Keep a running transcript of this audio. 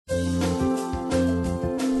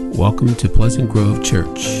Welcome to Pleasant Grove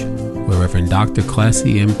Church, where Reverend Dr.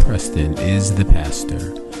 Classy M. Preston is the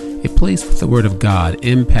pastor. A place where the Word of God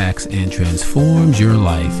impacts and transforms your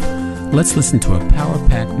life. Let's listen to a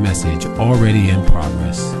power-packed message already in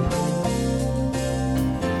progress.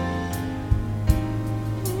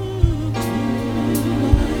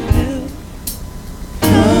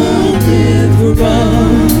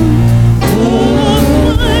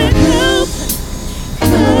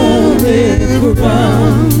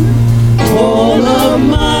 All of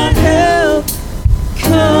my help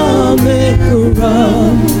cometh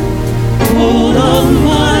from, all of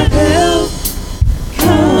my help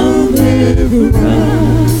cometh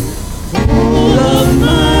from, all of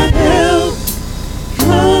my help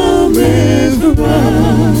cometh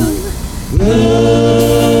from the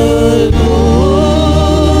Lord.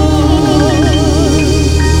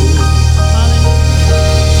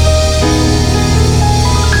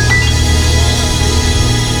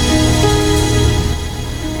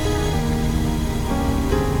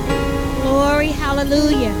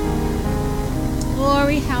 Hallelujah.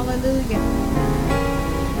 Glory, hallelujah.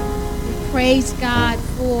 We praise God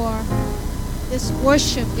for this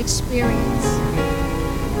worship experience.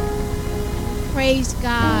 We praise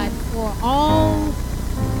God for all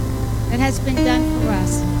that has been done for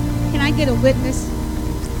us. Can I get a witness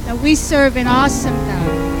that we serve an awesome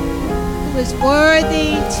God who is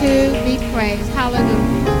worthy to be praised?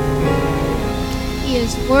 Hallelujah. He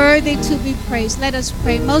is worthy to be praised. Let us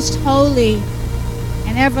pray. Most holy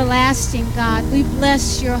and everlasting God, we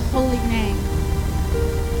bless your holy name.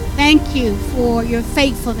 Thank you for your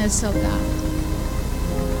faithfulness, oh God.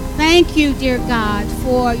 Thank you, dear God,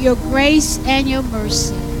 for your grace and your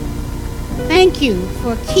mercy. Thank you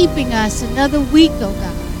for keeping us another week, oh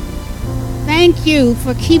God. Thank you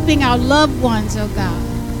for keeping our loved ones, oh God.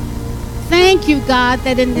 Thank you, God,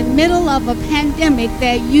 that in the middle of a pandemic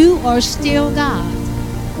that you are still God.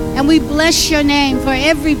 And we bless your name for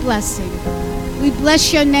every blessing. We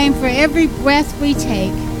bless your name for every breath we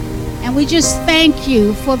take. And we just thank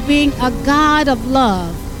you for being a God of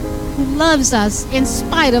love who loves us in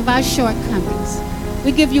spite of our shortcomings.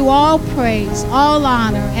 We give you all praise, all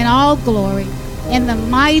honor, and all glory. In the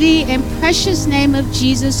mighty and precious name of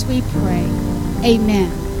Jesus we pray.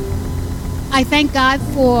 Amen. I thank God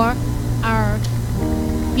for our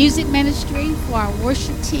music ministry, for our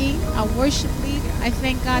worship team, our worship leader. I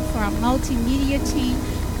thank God for our multimedia team.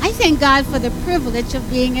 I thank God for the privilege of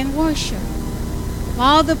being in worship. Of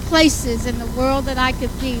all the places in the world that I could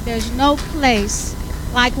be, there's no place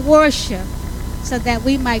like worship so that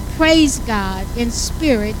we might praise God in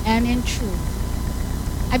spirit and in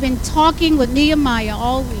truth. I've been talking with Nehemiah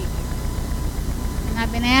all week, and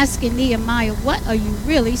I've been asking Nehemiah, what are you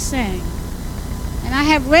really saying? And I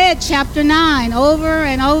have read chapter 9 over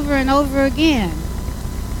and over and over again.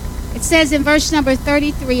 It says in verse number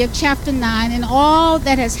 33 of chapter 9, in all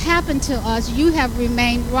that has happened to us, you have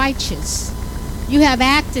remained righteous. You have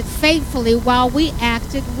acted faithfully while we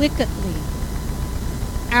acted wickedly.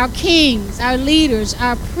 Our kings, our leaders,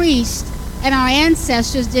 our priests, and our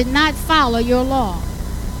ancestors did not follow your law,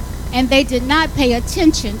 and they did not pay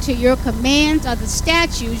attention to your commands or the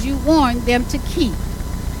statutes you warned them to keep.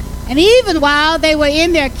 And even while they were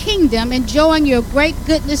in their kingdom, enjoying your great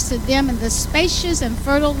goodness to them in the spacious and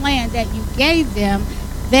fertile land that you gave them,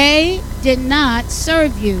 they did not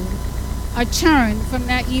serve you or turn from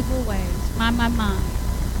their evil ways. My.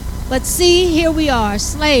 But see, here we are,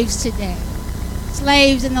 slaves today.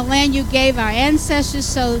 Slaves in the land you gave our ancestors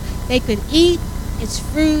so they could eat its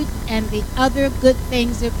fruit and the other good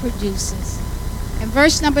things it produces. And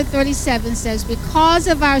verse number 37 says, because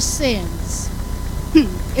of our sins,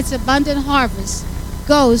 its abundant harvest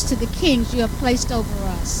goes to the kings you have placed over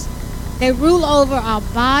us. They rule over our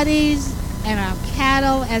bodies and our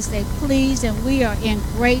cattle as they please, and we are in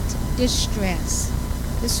great distress.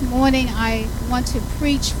 This morning I want to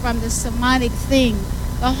preach from the sermonic theme,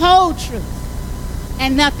 the whole truth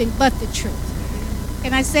and nothing but the truth.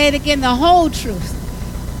 Can I say it again? The whole truth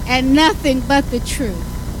and nothing but the truth.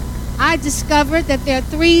 I discovered that there are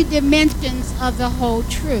three dimensions of the whole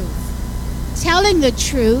truth. Telling the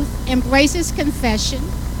truth embraces confession.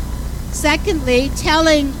 Secondly,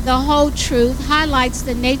 telling the whole truth highlights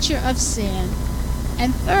the nature of sin.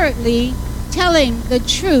 And thirdly, telling the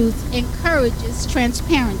truth encourages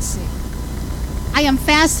transparency. I am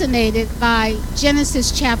fascinated by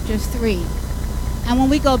Genesis chapter 3. And when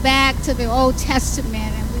we go back to the Old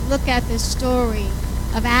Testament and we look at the story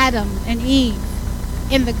of Adam and Eve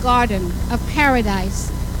in the Garden of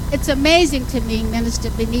Paradise, it's amazing to me, Minister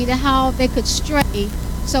Benita, how they could stray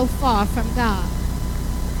so far from God.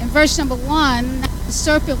 In verse number 1, the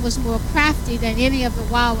serpent was more crafty than any of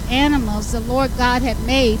the wild animals the Lord God had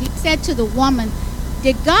made. He said to the woman,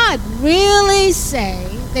 did God really say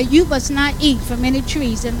that you must not eat from any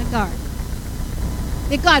trees in the garden?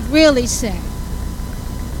 Did God really say?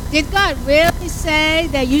 Did God really say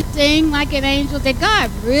that you sing like an angel? Did God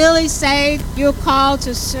really say you're called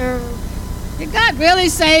to serve? Did God really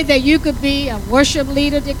say that you could be a worship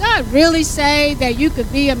leader? Did God really say that you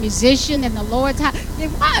could be a musician in the Lord's house?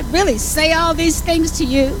 Did God really say all these things to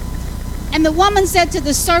you? And the woman said to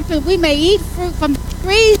the serpent, we may eat fruit from the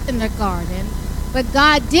trees in the garden, but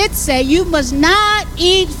God did say you must not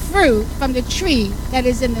eat fruit from the tree that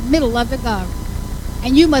is in the middle of the garden.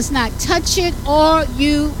 And you must not touch it or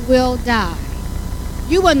you will die.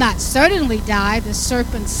 You will not certainly die, the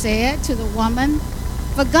serpent said to the woman.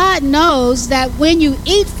 For God knows that when you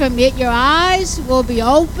eat from it, your eyes will be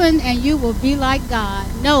open and you will be like God,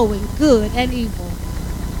 knowing good and evil.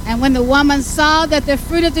 And when the woman saw that the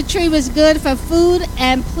fruit of the tree was good for food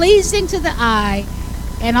and pleasing to the eye,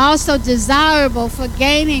 and also desirable for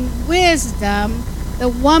gaining wisdom, the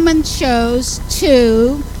woman chose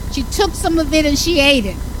to, she took some of it and she ate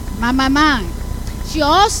it. My. She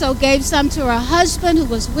also gave some to her husband who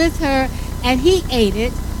was with her, and he ate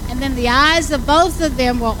it. And then the eyes of both of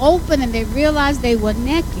them were open, and they realized they were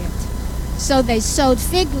naked. So they sewed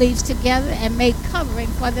fig leaves together and made covering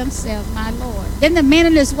for themselves, my Lord. Then the man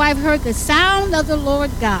and his wife heard the sound of the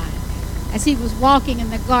Lord God as he was walking in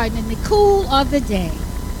the garden in the cool of the day.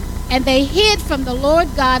 And they hid from the Lord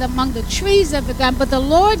God among the trees of the garden. But the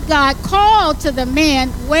Lord God called to the man,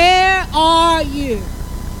 where are you?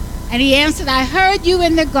 And he answered, I heard you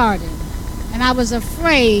in the garden. And I was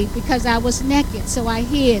afraid because I was naked, so I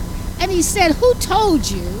hid. And he said, who told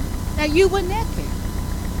you that you were naked?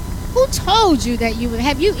 Who told you that you would?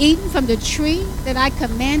 Have you eaten from the tree that I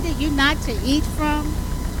commanded you not to eat from?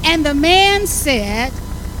 And the man said,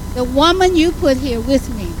 the woman you put here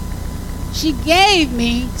with me, she gave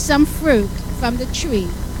me some fruit from the tree,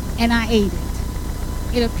 and I ate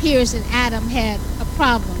it. It appears that Adam had a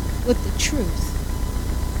problem with the truth.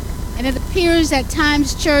 And it appears at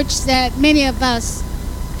times, church, that many of us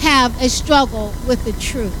have a struggle with the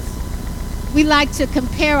truth. We like to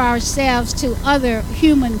compare ourselves to other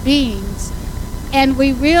human beings, and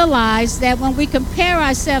we realize that when we compare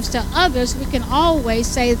ourselves to others, we can always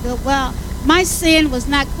say that, well, my sin was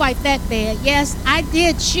not quite that bad. Yes, I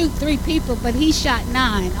did shoot 3 people, but he shot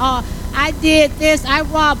 9. Or I did this, I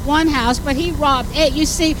robbed 1 house, but he robbed 8. You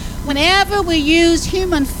see, whenever we use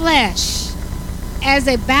human flesh as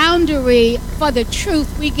a boundary for the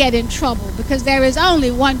truth, we get in trouble, because there is only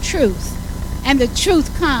one truth, and the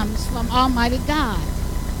truth comes from Almighty God.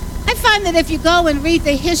 I find that if you go and read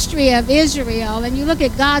the history of Israel and you look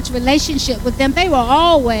at God's relationship with them, they were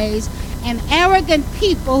always an arrogant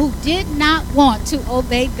people who did not want to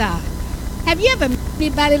obey God. Have you ever met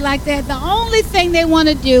anybody like that? The only thing they want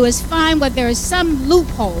to do is find where there is some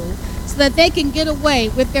loophole so that they can get away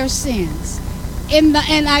with their sins. And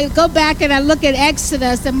I go back and I look at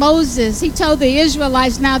Exodus and Moses. He told the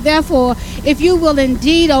Israelites, now therefore, if you will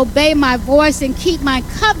indeed obey my voice and keep my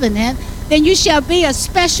covenant, then you shall be a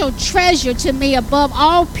special treasure to me above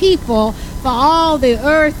all people, for all the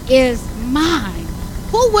earth is mine.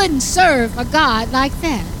 Who wouldn't serve a God like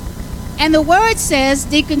that? And the word says,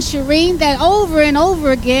 Deacon Shireen, that over and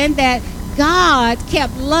over again that God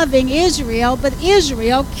kept loving Israel, but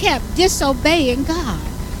Israel kept disobeying God.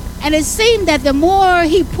 And it seemed that the more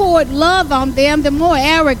he poured love on them, the more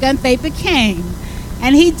arrogant they became.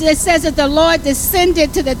 And he just says that the Lord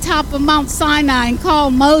descended to the top of Mount Sinai and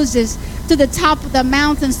called Moses to the top of the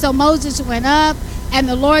mountain. So Moses went up, and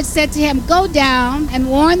the Lord said to him, go down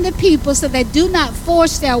and warn the people so they do not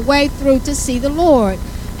force their way through to see the Lord.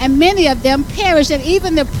 And many of them perished, and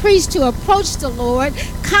even the priests who approached the Lord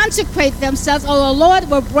consecrate themselves, or the Lord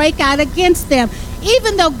will break out against them.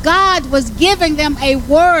 Even though God was giving them a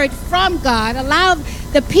word from God, allowed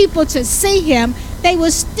the people to see him, they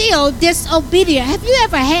were still disobedient. Have you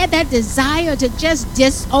ever had that desire to just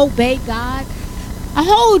disobey God? The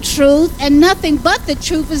whole truth and nothing but the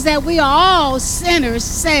truth is that we are all sinners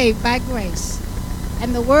saved by grace.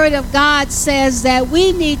 And the Word of God says that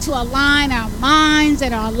we need to align our minds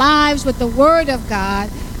and our lives with the Word of God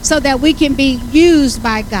so that we can be used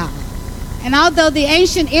by God. And although the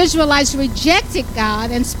ancient Israelites rejected God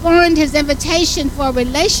and spurned his invitation for a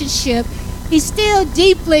relationship, he still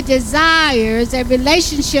deeply desires a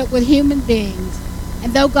relationship with human beings.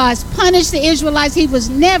 And though God punished the Israelites, he was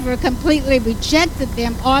never completely rejected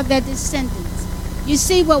them or their descendants. You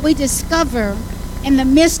see, what we discover in the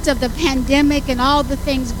midst of the pandemic and all the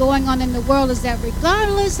things going on in the world is that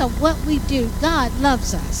regardless of what we do, God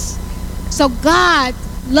loves us. So God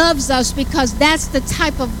loves us because that's the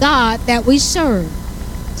type of God that we serve.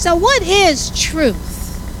 So what is truth?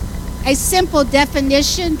 A simple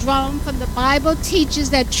definition drawn from the Bible teaches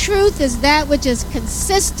that truth is that which is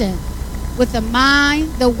consistent with the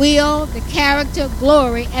mind, the will, the character,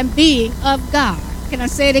 glory, and being of God. Can I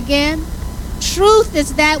say it again? Truth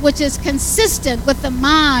is that which is consistent with the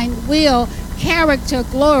mind, will, character,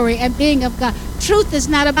 glory, and being of God. Truth is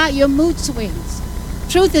not about your mood swings.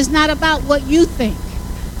 Truth is not about what you think.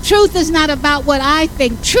 Truth is not about what I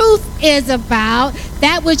think. Truth is about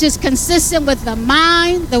that which is consistent with the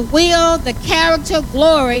mind, the will, the character,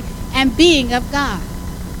 glory, and being of God.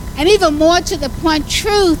 And even more to the point,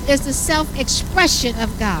 truth is the self-expression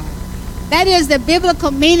of God. That is the biblical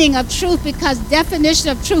meaning of truth, because definition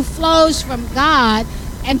of truth flows from God,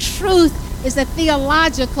 and truth is a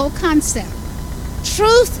theological concept.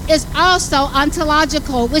 Truth is also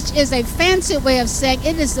ontological, which is a fancy way of saying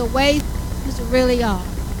it is the way things really are.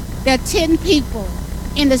 There are 10 people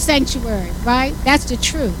in the sanctuary, right? That's the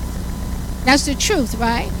truth. That's the truth,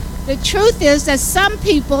 right? The truth is that some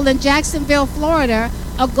people in Jacksonville, Florida,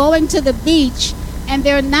 are going to the beach and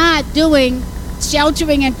they're not doing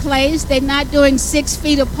sheltering in place. They're not doing 6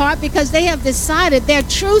 feet apart because they have decided their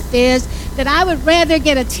truth is that I would rather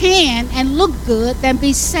get a tan and look good than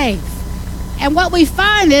be safe. And what we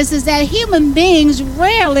find is that human beings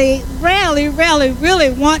rarely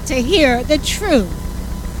really want to hear the truth.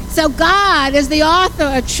 So God is the author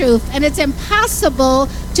of truth, and it's impossible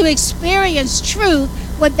to experience truth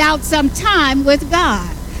without some time with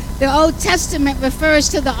God. The Old Testament refers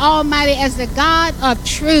to the Almighty as the God of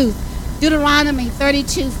truth. Deuteronomy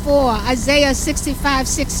 32:4, Isaiah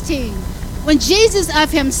 65:16. When Jesus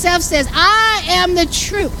of himself says, I am the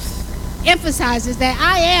truth, emphasizes that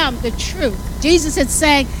I am the truth. Jesus is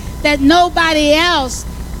saying that nobody else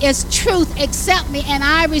is truth except me, and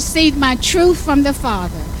I received my truth from the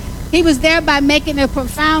Father. He was thereby making a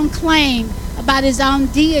profound claim about his own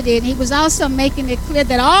deity, and he was also making it clear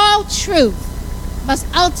that all truth must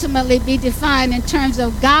ultimately be defined in terms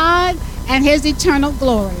of God and his eternal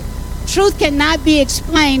glory. Truth cannot be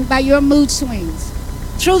explained by your mood swings.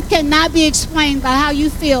 Truth cannot be explained by how you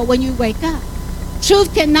feel when you wake up.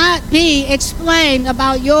 Truth cannot be explained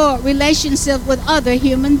about your relationship with other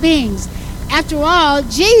human beings. After all,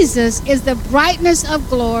 Jesus is the brightness of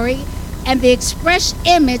glory and the express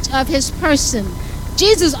image of his person.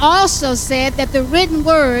 Jesus also said that the written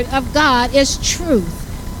word of God is truth.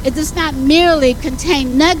 It does not merely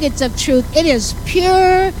contain nuggets of truth. It is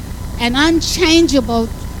pure and unchangeable,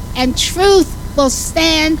 and truth will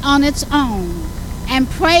stand on its own. And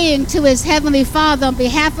praying to his heavenly Father on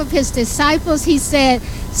behalf of his disciples, he said,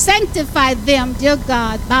 sanctify them, dear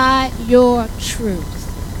God, by your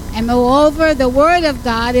truth. And moreover, the word of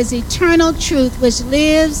God is eternal truth, which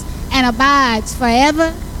lives and abides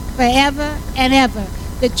forever, forever, and ever.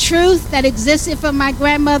 The truth that existed for my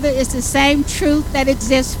grandmother is the same truth that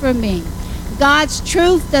exists for me. God's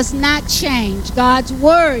truth does not change. God's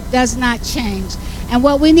word does not change. And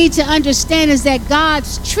what we need to understand is that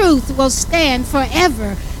God's truth will stand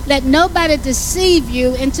forever. Let nobody deceive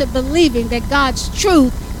you into believing that God's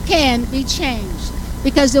truth can be changed.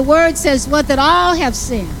 Because the word says, what, that all have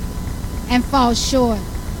sinned and fall short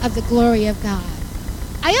of the glory of God.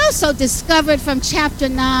 I also discovered from chapter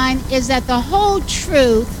 9 is that the whole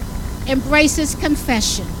truth embraces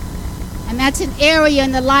confession. And that's an area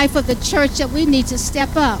in the life of the church that we need to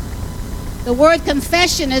step up. The word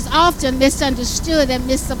confession is often misunderstood and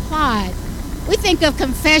misapplied. We think of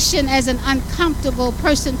confession as an uncomfortable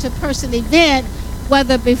person-to-person event,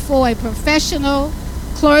 whether before a professional,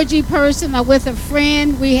 clergy person, or with a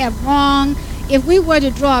friend we have wronged. If we were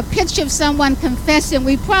to draw a picture of someone confessing,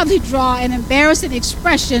 we'd probably draw an embarrassing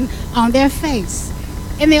expression on their face.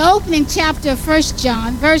 In the opening chapter of 1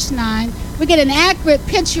 John, verse 9, we get an accurate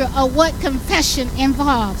picture of what confession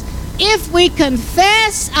involves. If we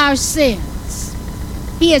confess our sins,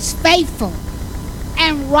 he is faithful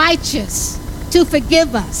and righteous to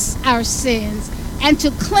forgive us our sins and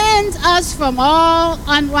to cleanse us from all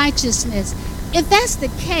unrighteousness. If that's the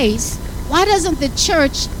case, why doesn't the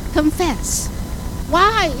church confess?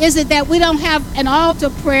 Why is it that we don't have an altar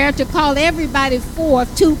prayer to call everybody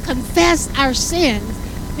forth to confess our sins?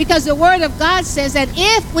 Because the word of God says that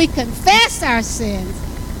if we confess our sins,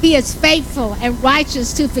 he is faithful and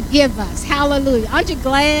righteous to forgive us. Hallelujah. Aren't you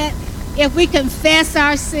glad if we confess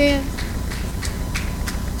our sins?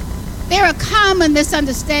 There are common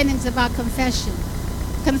misunderstandings about confession.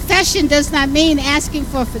 Confession does not mean asking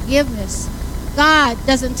for forgiveness. God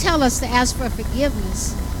doesn't tell us to ask for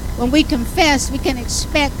forgiveness. When we confess, we can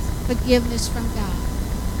expect forgiveness from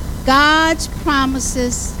God. God's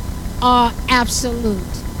promises are absolute.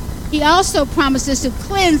 He also promises to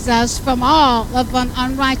cleanse us from all of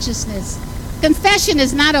unrighteousness. Confession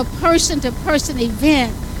is not a person-to-person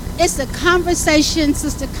event. It's a conversation,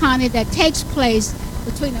 Sister Connie, that takes place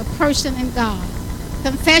between a person and God.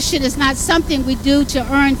 Confession is not something we do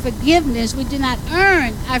to earn forgiveness. We do not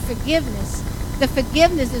earn our forgiveness. The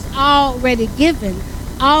forgiveness is already given.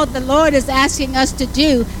 All the Lord is asking us to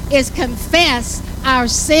do is confess our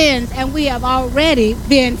sins, and we have already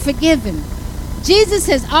been forgiven. Jesus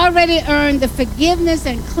has already earned the forgiveness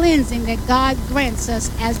and cleansing that God grants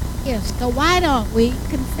us as gifts. So why don't we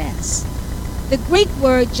confess? The Greek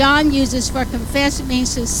word John uses for confess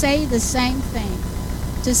means to say the same thing.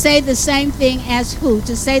 To say the same thing as who?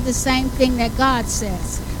 To say the same thing that God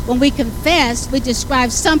says. When we confess, we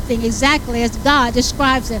describe something exactly as God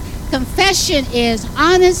describes it. Confession is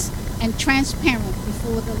honest and transparent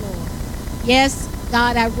before the Lord. Yes,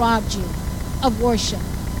 God, I robbed you of worship.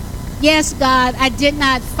 Yes, God, I did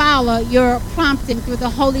not follow your prompting through the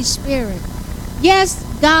Holy Spirit. Yes,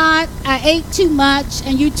 God, I ate too much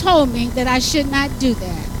and you told me that I should not do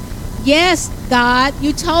that. Yes, God,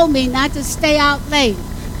 you told me not to stay out late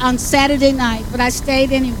on Saturday night, but I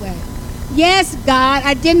stayed anyway. Yes, God,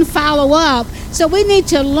 I didn't follow up. So we need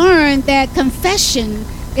to learn that confession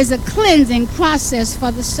is a cleansing process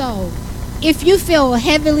for the soul. If you feel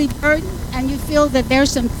heavily burdened and you feel that there's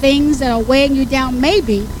some things that are weighing you down,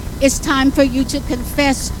 maybe it's time for you to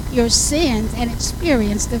confess your sins and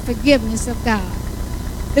experience the forgiveness of God.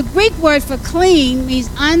 The Greek word for clean means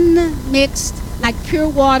unmixed, like pure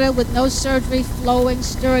water with no surgery, flowing,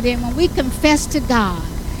 stirred in. When we confess to God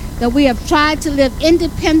that we have tried to live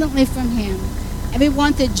independently from Him and we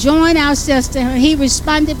want to join ourselves to Him, He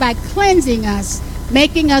responded by cleansing us,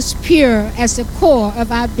 making us pure as the core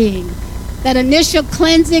of our being. That initial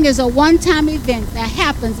cleansing is a one-time event that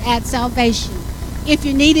happens at salvation. If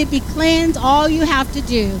you need to be cleansed, all you have to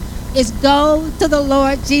do is go to the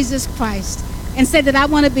Lord Jesus Christ and say that I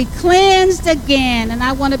want to be cleansed again, and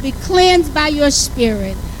I want to be cleansed by your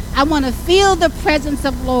Spirit. I want to feel the presence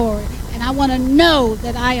of Lord, and I want to know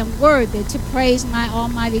that I am worthy to praise my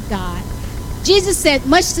Almighty God. Jesus said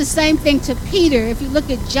much the same thing to Peter. If you look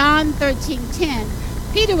at John 13:10,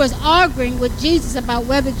 Peter was arguing with Jesus about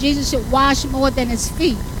whether Jesus should wash more than his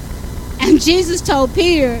feet. And Jesus told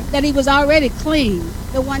Peter that he was already clean.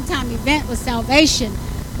 The one-time event was salvation,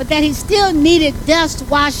 but that he still needed dust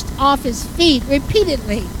washed off his feet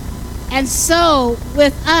repeatedly. And so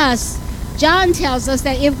with us, John tells us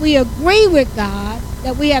that if we agree with God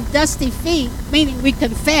that we have dusty feet, meaning we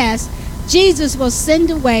confess, Jesus will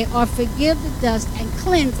send away or forgive the dust and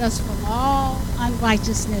cleanse us from all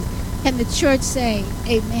unrighteousness. Can the church say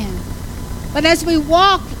amen? But as we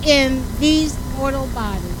walk in these mortal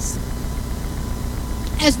bodies,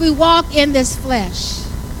 as we walk in this flesh,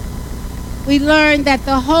 we learn that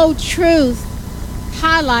the whole truth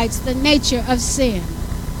highlights the nature of sin.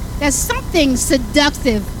 There's something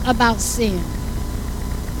seductive about sin.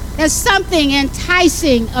 There's something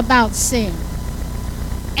enticing about sin.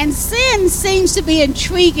 And sin seems to be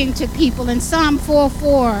intriguing to people. In Psalm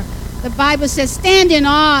 4:4, the Bible says, stand in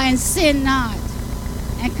awe and sin not,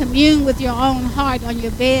 and commune with your own heart on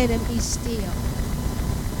your bed and be still.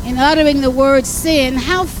 In uttering the word sin,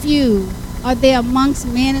 how few are there amongst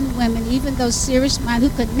men and women, even those serious minded,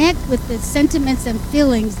 who connect with the sentiments and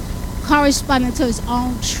feelings corresponding to his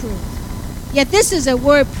own truth. Yet this is a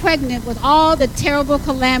word pregnant with all the terrible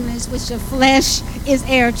calamities which the flesh is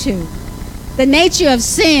heir to. The nature of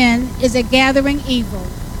sin is a gathering evil.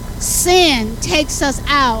 Sin takes us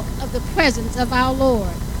out of the presence of our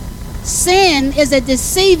Lord. Sin is a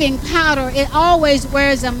deceiving powder. It always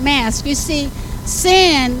wears a mask. You see,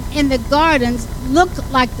 sin in the gardens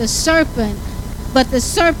looked like the serpent, but the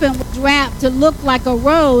serpent was wrapped to look like a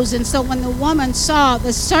rose. And so when the woman saw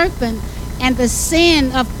the serpent and the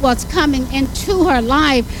sin of what's coming into her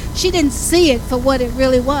life, she didn't see it for what it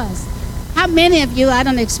really was. How many of you, I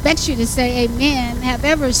don't expect you to say amen, have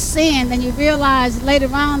ever sinned and you realize later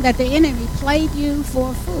on that the enemy played you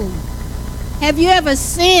for a fool? Have you ever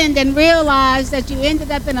sinned and realized that you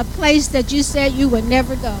ended up in a place that you said you would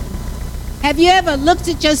never go? Have you ever looked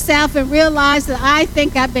at yourself and realized that I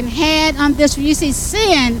think I've been had on this? You see,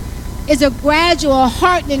 sin is a gradual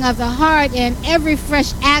hardening of the heart, and every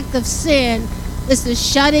fresh act of sin is the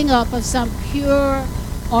shutting up of some pure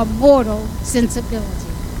or mortal sensibility.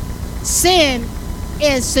 Sin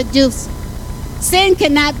is seducing. Sin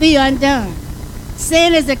cannot be undone.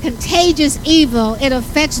 Sin is a contagious evil. It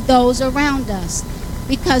affects those around us.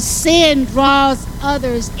 because sin draws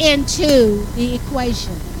others into the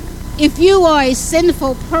equation. If you are a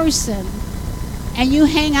sinful person and you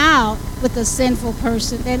hang out with a sinful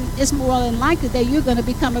person, then it's more than likely that you're going to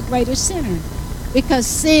become a greater sinner, because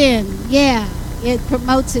sin, it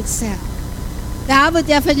promotes itself. The other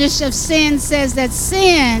definition of sin says that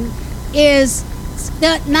sin is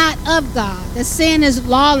not of God. The sin is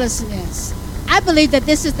lawlessness. I believe that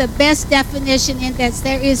this is the best definition in that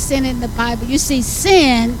there is sin in the Bible. You see,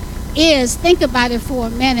 sin is, think about it for a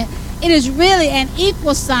minute, it is really an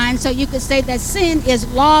equal sign, so you could say that sin is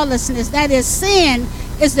lawlessness. That is, sin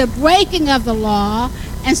is the breaking of the law,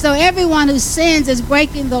 and so everyone who sins is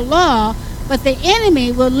breaking the law, but the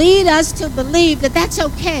enemy will lead us to believe that that's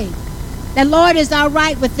okay. The Lord is all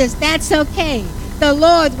right with this. That's okay. The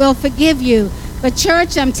Lord will forgive you. But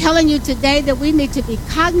church, I'm telling you today that we need to be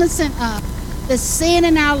cognizant of the sin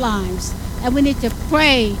in our lives, and we need to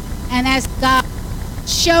pray and ask God,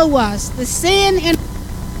 show us the sin and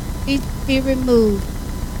be removed.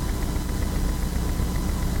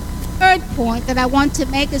 Third point that I want to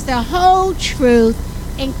make is the whole truth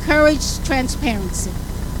encourages transparency.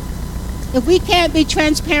 If we can't be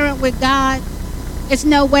transparent with God, there's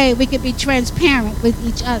no way we could be transparent with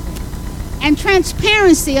each other. And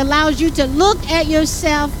transparency allows you to look at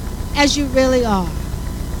yourself as you really are.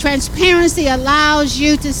 Transparency allows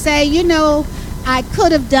you to say, you know, I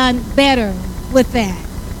could have done better with that.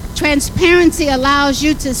 Transparency allows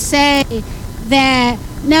you to say that,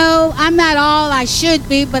 no, I'm not all I should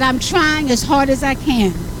be, but I'm trying as hard as I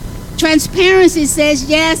can. Transparency says,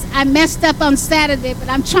 yes, I messed up on Saturday, but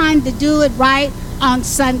I'm trying to do it right on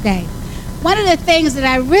Sunday. One of the things that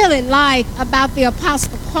I really like about the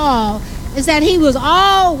Apostle Paul is that he was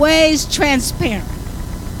always transparent.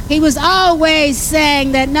 He was always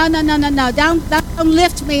saying that, no, don't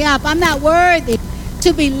lift me up. I'm not worthy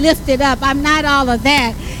to be lifted up. I'm not all of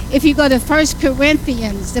that. If you go to 1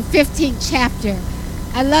 Corinthians, the 15th chapter,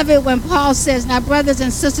 I love it when Paul says, now, brothers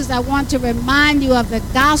and sisters, I want to remind you of the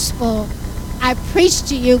gospel I preached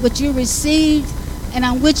to you, which you received and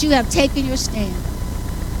on which you have taken your stand.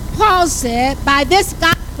 Paul said, by this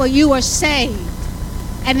gospel you are saved,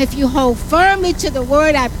 and if you hold firmly to the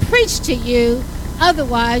word I preached to you,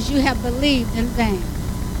 otherwise you have believed in vain.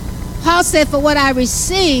 Paul said, for what I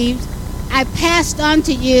received, I passed on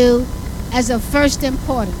to you as of first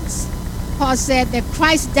importance. Paul said that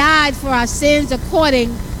Christ died for our sins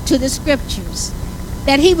according to the scriptures,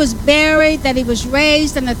 that he was buried, that he was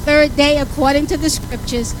raised on the third day according to the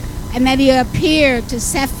scriptures, and that he appeared to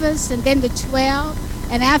Cephas and then to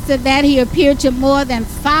 12, and after that he appeared to more than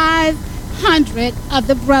 500 of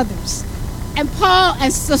the brothers. And Paul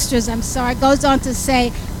and sisters, goes on to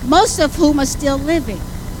say, most of whom are still living.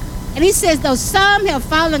 And he says, though some have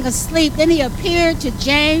fallen asleep, then he appeared to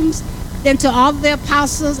James, then to all the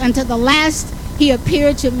apostles, and to the last he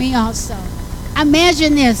appeared to me also.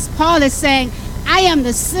 Imagine this. Paul is saying, I am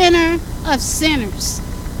the sinner of sinners.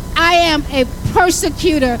 I am a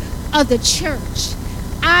persecutor of the church.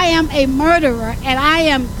 I am a murderer, and I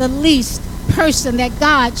am the least person that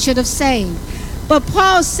God should have saved. But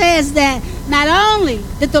Paul says that not only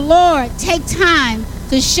did the Lord take time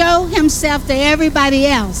to show himself to everybody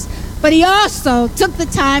else, but he also took the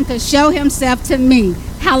time to show himself to me.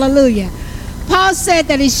 Hallelujah. Paul said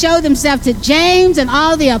that he showed himself to James and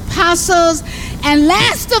all the apostles, and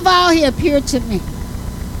last of all, he appeared to me.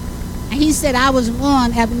 And he said, I was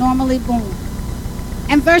one abnormally born.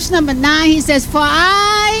 And verse number 9, he says, for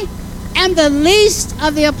I am the least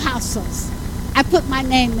of the apostles. I put my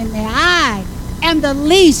name in there. I am the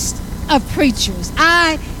least of preachers.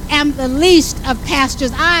 I am the least of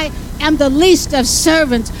pastors. I am the least of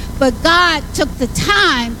servants. But God took the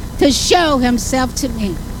time to show himself to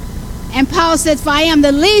me. And Paul says, for I am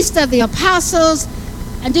the least of the apostles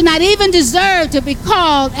and do not even deserve to be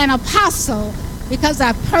called an apostle because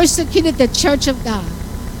I persecuted the church of God.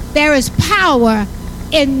 There is power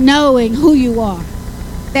in knowing who you are.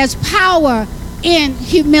 There's power in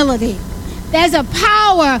humility. There's a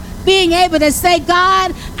power being able to say,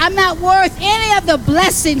 God, I'm not worth any of the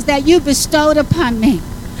blessings that you bestowed upon me.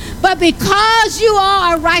 But because you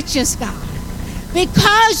are a righteous God,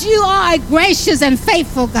 because you are a gracious and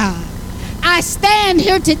faithful God, I stand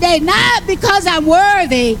here today not because I'm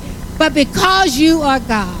worthy, but because you are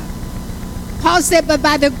God. Paul said, but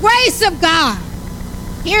by the grace of God,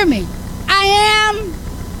 hear me, I am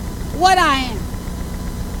what I am.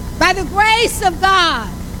 By the grace of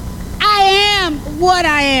God, I am what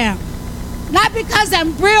I am. Not because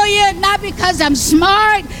I'm brilliant, not because I'm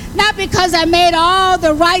smart, not because I made all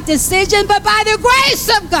the right decisions, but by the grace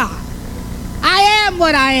of God, I am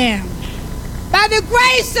what I am. By By the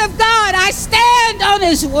grace of God, I stand on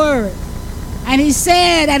his word. And he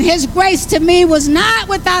said, and his grace to me was not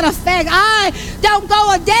without effect. I don't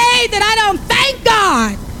go a day that I don't thank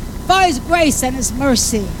God for his grace and his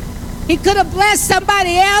mercy. He could have blessed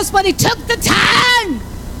somebody else, but he took the time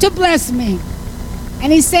to bless me.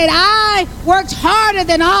 And he said, I worked harder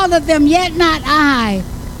than all of them, yet not I,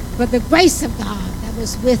 but the grace of God that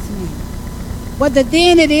was with me. Whether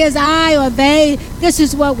then it is I or they, this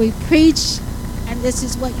is what we preach, and this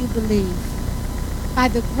is what you believe. By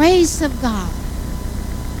the grace of God,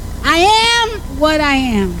 I am what I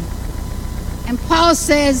am. And Paul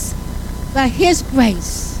says, but his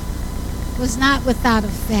grace was not without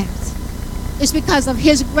effect. It's because of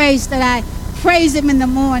his grace that I praise him in the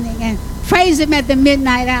morning and praise him at the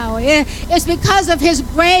midnight hour. It's because of his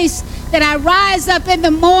grace that I rise up in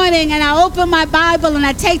the morning and I open my Bible and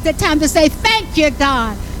I take the time to say, thank you,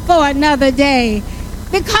 God, for another day.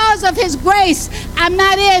 Because of his grace, I'm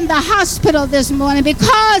not in the hospital this morning.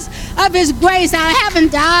 Because of his grace, I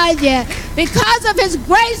haven't died yet. Because of his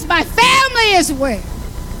grace, my family is well.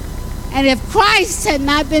 And if Christ had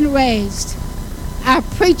not been raised, our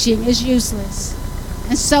preaching is useless.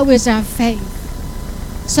 And so is our faith.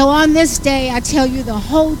 So on this day, I tell you the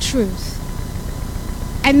whole truth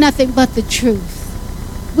and nothing but the truth.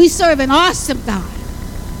 We serve an awesome God.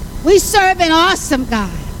 We serve an awesome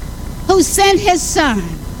God who sent his son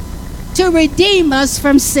to redeem us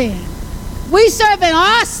from sin. We serve an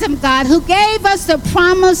awesome God who gave us the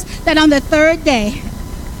promise that on the third day,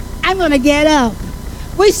 I'm going to get up.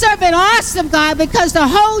 We serve an awesome God because the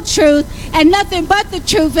whole truth and nothing but the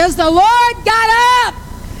truth is the Lord got up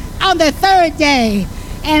on the third day.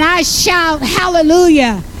 And I shout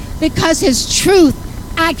hallelujah because his truth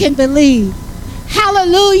I can believe.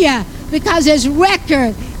 Hallelujah because his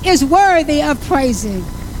record is worthy of praising.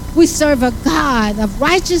 We serve a God of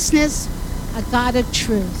righteousness, a God of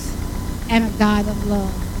truth, and a God of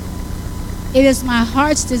love. It is my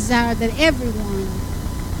heart's desire that everyone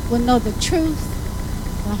will know the truth,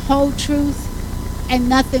 the whole truth, and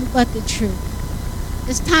nothing but the truth.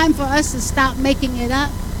 It's time for us to stop making it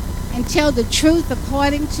up and tell the truth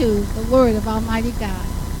according to the word of Almighty God.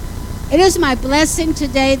 It is my blessing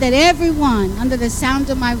today that everyone under the sound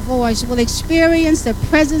of my voice will experience the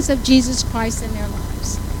presence of Jesus Christ in their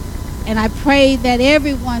lives. And I pray that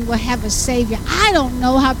everyone will have a Savior. I don't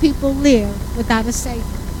know how people live without a Savior.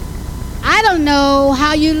 I don't know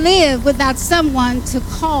how you live without someone to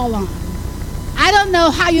call on. I don't know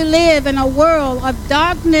how you live in a world of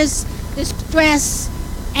darkness, distress,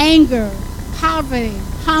 anger, poverty,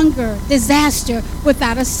 hunger, disaster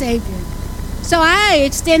without a Savior. So I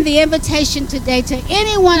extend the invitation today to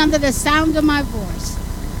anyone under the sound of my voice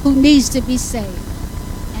who needs to be saved.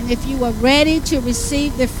 And if you are ready to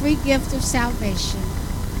receive the free gift of salvation,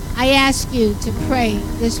 I ask you to pray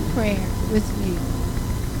this prayer with me.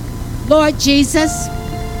 Lord Jesus,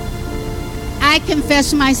 I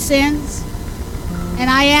confess my sins and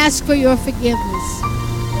I ask for your forgiveness.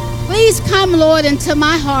 Please come, Lord, into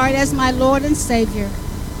my heart as my Lord and Savior.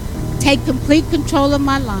 Take complete control of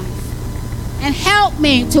my life and help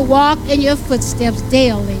me to walk in your footsteps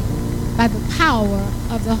daily by the power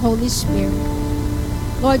of the Holy Spirit.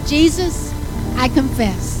 Lord Jesus, I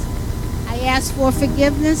confess. I ask for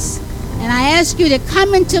forgiveness, and I ask you to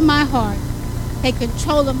come into my heart, take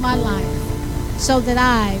control of my life, so that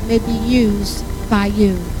I may be used by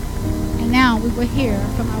you. And now we will hear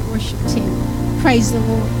from our worship team. Praise the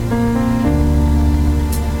Lord.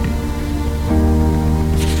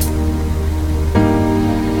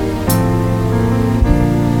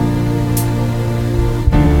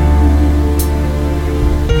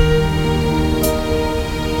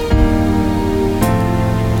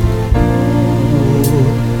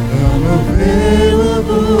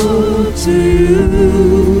 To you,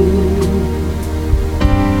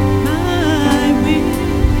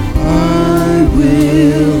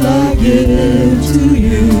 I give to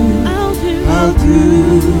you. I'll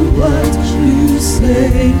do what you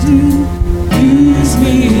say do. Use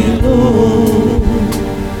me, Lord,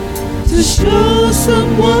 to show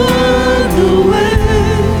someone the way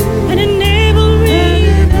and enable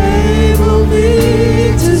me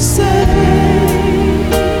to say.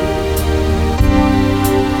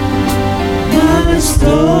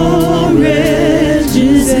 Storage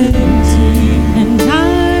is empty, and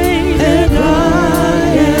I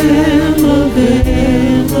am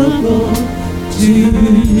available to you.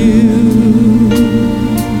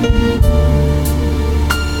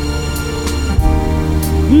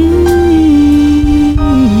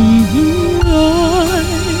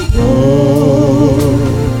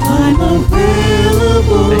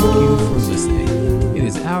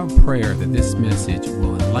 this message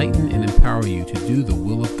will enlighten and empower you to do the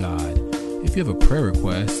will of God. If you have a prayer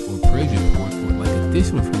request or praise report or would like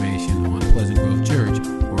additional information on Pleasant Grove Church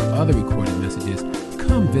or other recorded messages,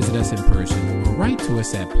 come visit us in person or write to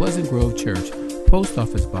us at Pleasant Grove Church, Post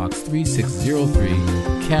Office Box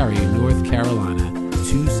 3603, Cary, North Carolina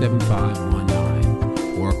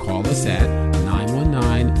 27519, or call us at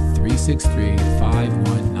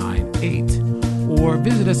 919-363-5198, or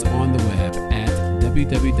visit us on the web at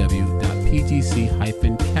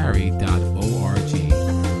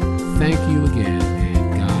www.pgc-cary.org. Thank you again.